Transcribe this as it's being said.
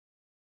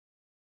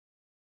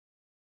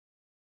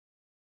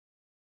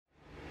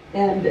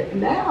And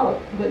now,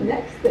 the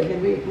next thing,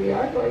 and we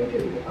are going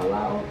to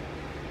allow,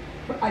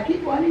 I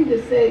keep wanting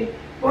to say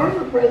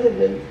former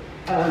President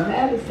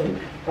Madison,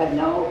 but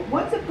no,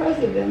 once a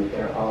president,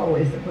 they're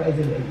always a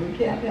president. We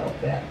can't help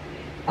that.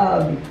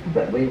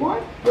 But we're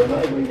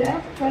going to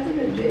ask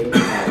President James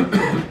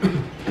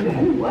Madison,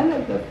 and one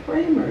of the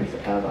framers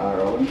of our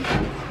own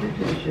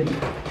Constitution,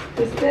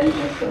 to spend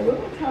just a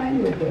little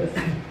time with us,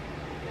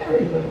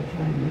 very little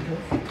time with us,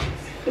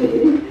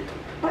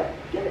 but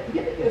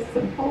giving us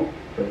some hope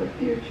for the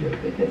future,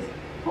 because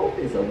hope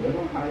is a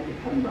little hard to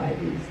come by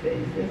these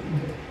days,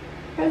 isn't it?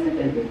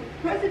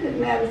 President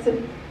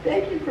Madison,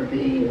 thank you for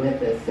being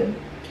with us, and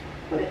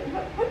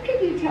what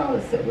can you tell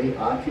us that we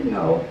ought to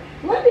know?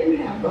 Let him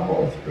have the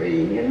whole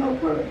screen, you know,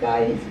 poor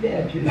guy, he's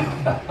dead, you know.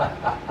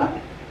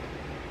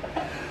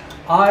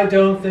 I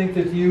don't think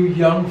that you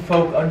young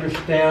folk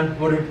understand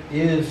what it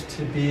is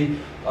to be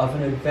of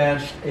an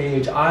advanced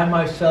age. I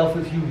myself,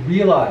 as you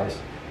realize,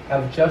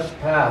 have just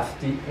passed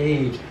the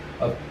age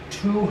of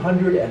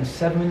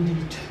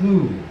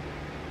 272.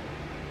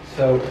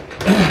 So,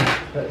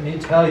 let me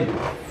tell you,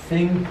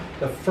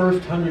 the first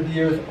 100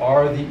 years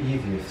are the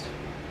easiest.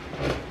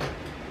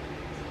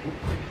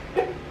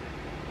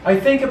 I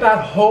think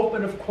about hope,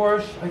 and of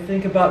course, I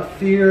think about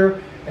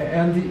fear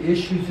and the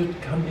issues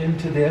that come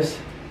into this.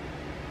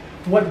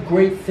 What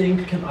great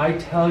things can I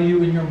tell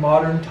you in your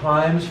modern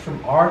times from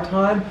our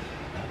time?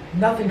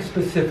 Nothing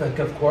specific,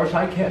 of course.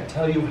 I can't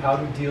tell you how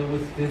to deal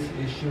with this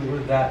issue or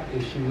that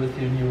issue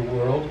within your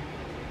world.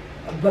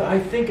 But I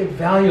think it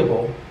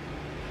valuable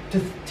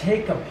to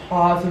take a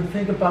pause and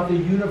think about the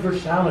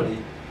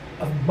universality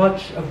of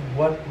much of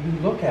what we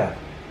look at.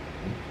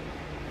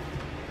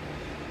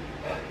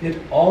 It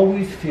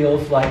always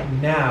feels like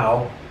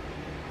now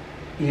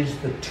is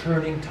the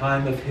turning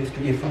time of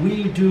history. If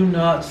we do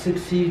not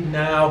succeed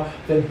now,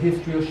 then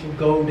history shall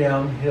go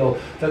downhill.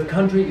 The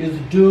country is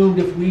doomed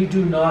if we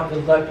do not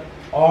elect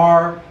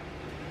our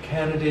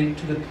candidate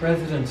to the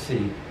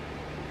presidency.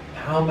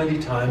 How many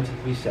times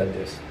have we said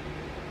this?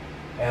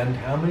 And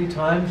how many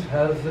times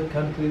has the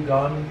country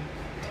gone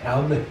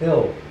down the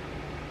hill?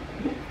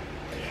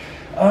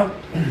 The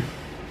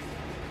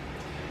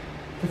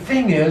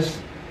thing is,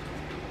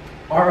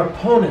 our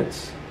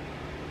opponents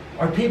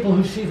are people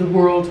who see the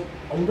world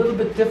a little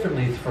bit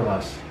differently from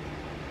us.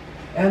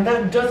 And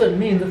that doesn't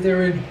mean that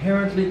they're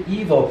inherently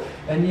evil,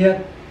 and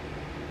yet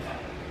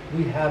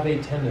we have a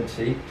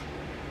tendency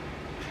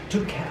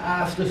to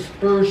cast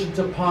aspersions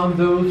upon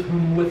those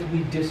whom with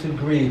we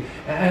disagree.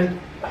 And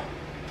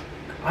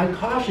I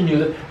caution you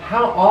that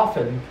how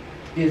often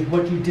is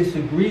what you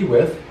disagree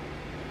with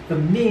the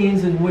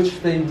means in which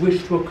they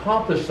wish to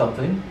accomplish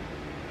something,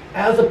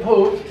 as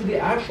opposed to the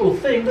actual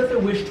thing that they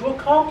wish to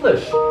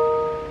accomplish.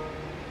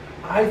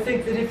 I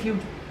think that if you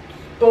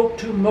spoke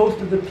to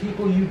most of the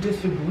people you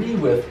disagree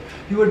with,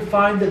 you would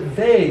find that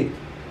they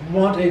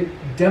want a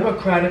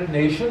democratic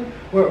nation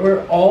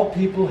where all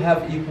people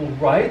have equal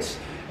rights,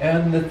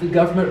 and that the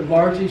government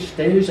largely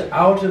stays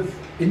out of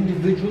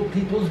individual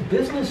people's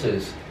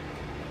businesses.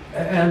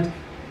 And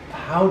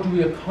how do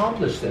we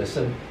accomplish this?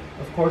 And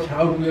of course,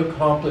 how do we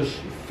accomplish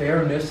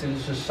fairness in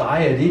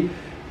society?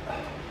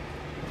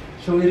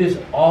 So it is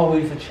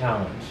always a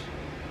challenge.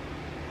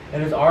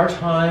 And is our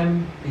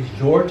time, is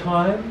your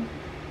time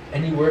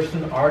any worse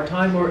than our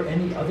time or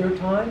any other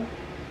time?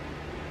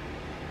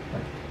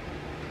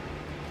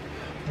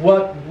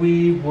 What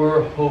we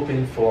were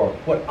hoping for,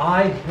 what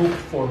I hoped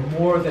for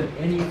more than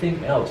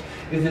anything else,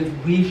 is that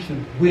we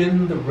should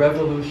win the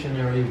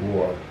Revolutionary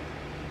War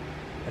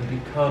and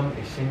become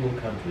a single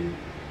country.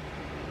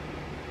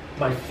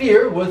 My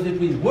fear was that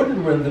we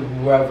wouldn't win the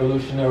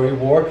Revolutionary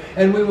War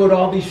and we would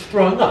all be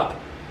strung up.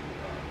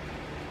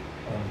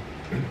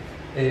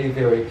 A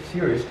very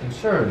serious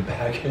concern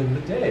back in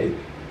the day.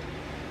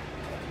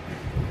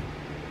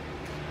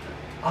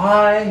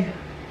 I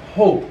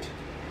hoped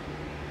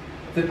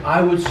that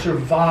I would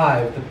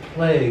survive the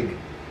plague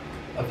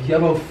of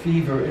yellow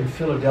fever in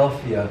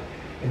Philadelphia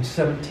in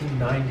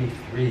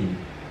 1793.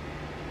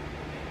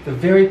 The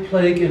very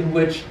plague in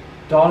which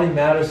Dolly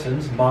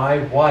Madison's, my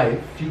wife,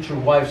 future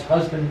wife's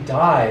husband,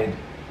 died.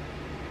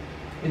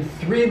 In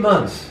 3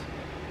 months,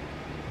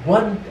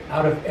 1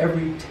 out of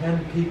every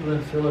 10 people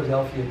in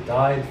Philadelphia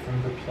died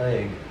from the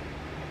plague.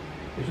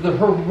 It was a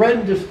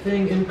horrendous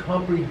thing,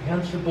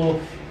 incomprehensible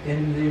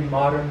in the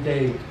modern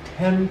day.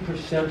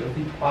 10% of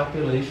the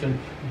population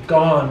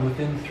gone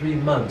within 3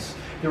 months.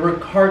 There were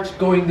carts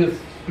going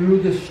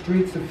through the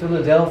streets of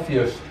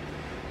Philadelphia,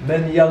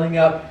 men yelling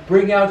out,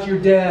 "Bring out your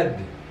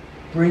dead!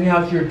 Bring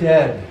out your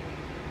dead!"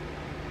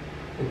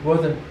 It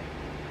wasn't.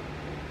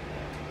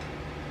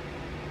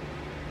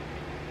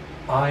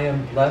 I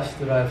am blessed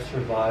that I've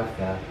survived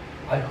that.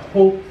 I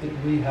hope that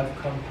we have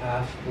come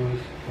past those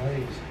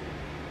plagues.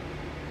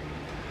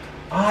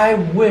 I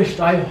wished,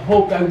 I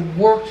hoped, I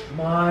worked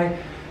myself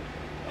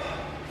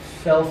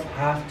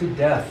half to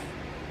death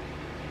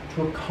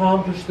to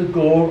accomplish the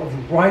goal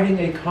of writing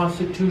a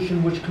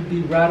constitution which could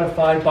be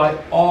ratified by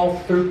all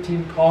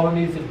 13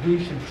 colonies, that we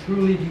should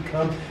truly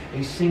become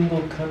a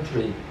single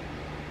country.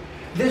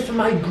 This is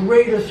my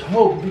greatest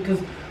hope,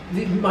 because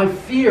my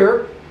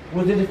fear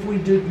was that if we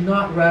did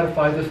not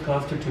ratify this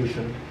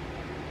Constitution,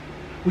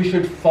 we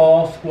should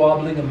fall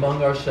squabbling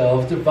among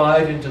ourselves,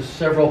 divide into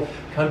several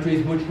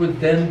countries, which would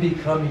then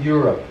become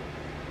Europe.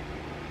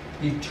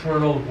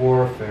 Eternal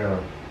warfare.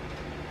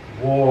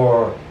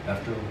 War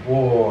after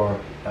war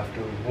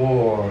after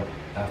war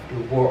after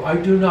war. I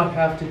do not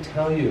have to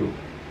tell you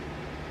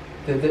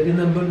that in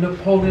the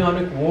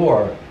Napoleonic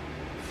War,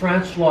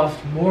 France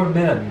lost more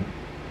men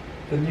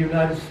than the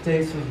United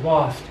States has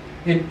lost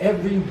in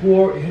every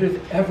war it has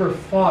ever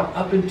fought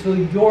up until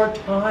your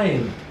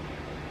time.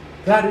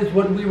 That is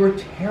what we were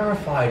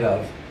terrified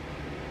of.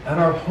 And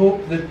our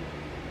hope that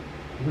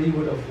we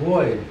would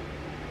avoid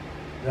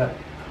that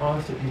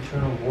constant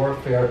eternal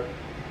warfare,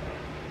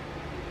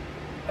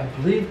 I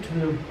believe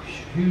to a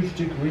huge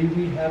degree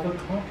we have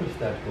accomplished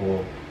that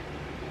goal.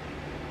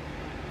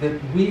 That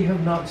we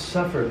have not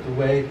suffered the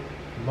way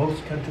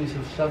most countries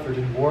have suffered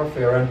in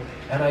warfare,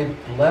 and I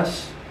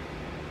bless,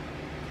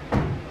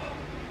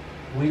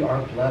 we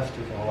are blessed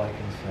is all I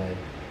can say.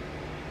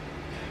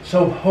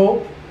 So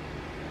hope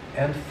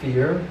and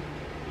fear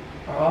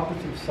are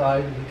opposite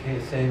sides of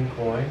the same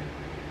coin.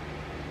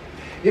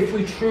 If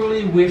we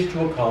truly wish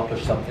to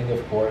accomplish something,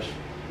 of course,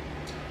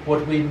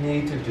 what we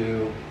need to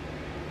do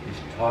is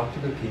talk to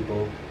the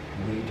people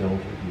we don't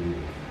agree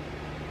with.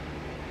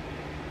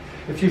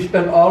 If you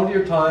spend all of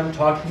your time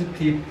talking to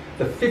people,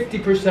 the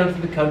 50%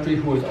 of the country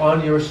who is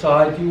on your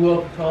side, you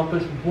will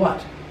accomplish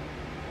what?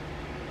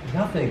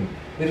 Nothing.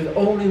 It is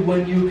only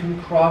when you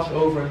can cross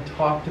over and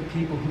talk to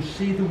people who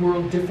see the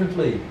world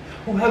differently,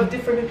 who have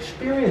different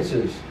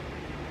experiences,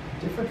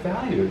 different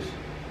values.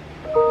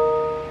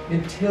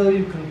 Until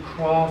you can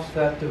cross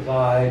that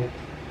divide,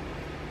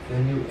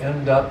 then you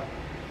end up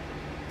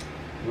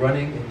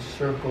running in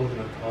circles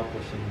and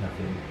accomplishing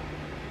nothing.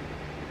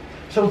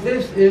 So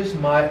this is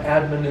my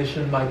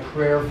admonition, my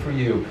prayer for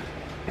you.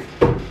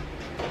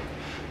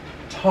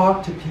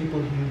 Talk to people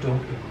you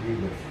don't agree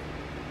with.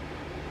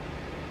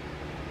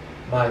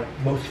 My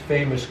most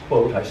famous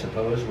quote, I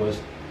suppose,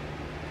 was,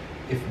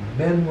 "If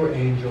men were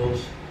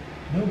angels,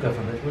 no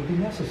government would be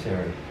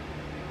necessary."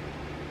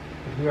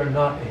 But we are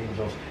not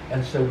angels,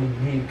 and so we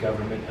need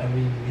government, and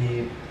we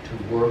need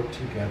to work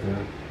together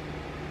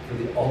for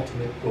the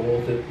ultimate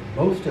goal that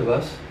most of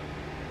us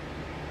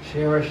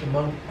cherish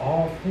among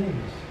all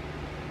things: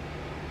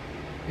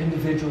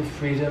 individual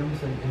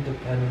freedoms and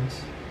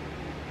independence,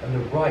 and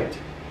the right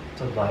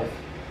to life,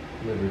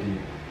 liberty,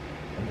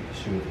 and the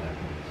pursuit of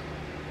happiness.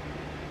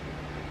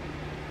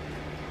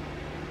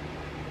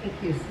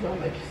 Thank you so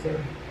much, sir.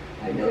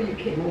 I know you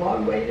came a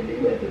long way to be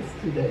with us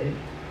today,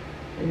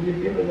 and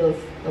you've given us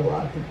a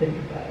lot to think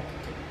about.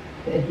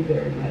 Thank you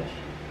very much.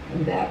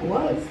 And that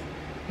was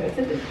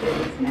President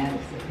James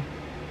Madison.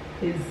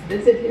 His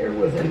visit here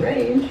was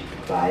arranged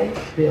by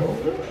Bill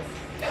Lewis.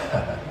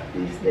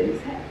 These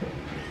things happen.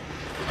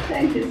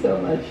 Thank you so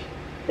much.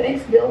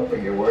 Thanks, Bill, for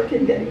your work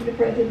in getting the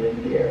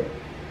president here.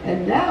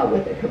 And now,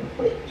 with a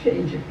complete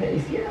change of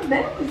pace,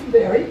 that was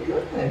very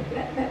good.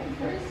 That was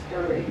very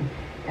stirring.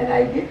 And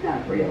I did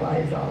not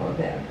realize all of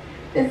that.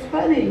 It's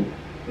funny.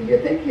 You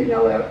think you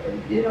know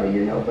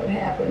what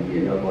happened,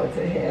 you know what's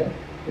ahead,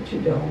 but you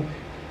don't.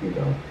 You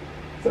don't.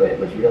 So it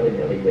was really,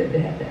 really good to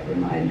have that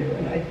reminder,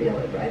 and I feel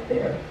it right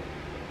there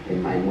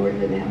in my more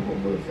than ample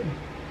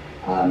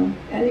bosom.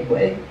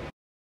 Anyway,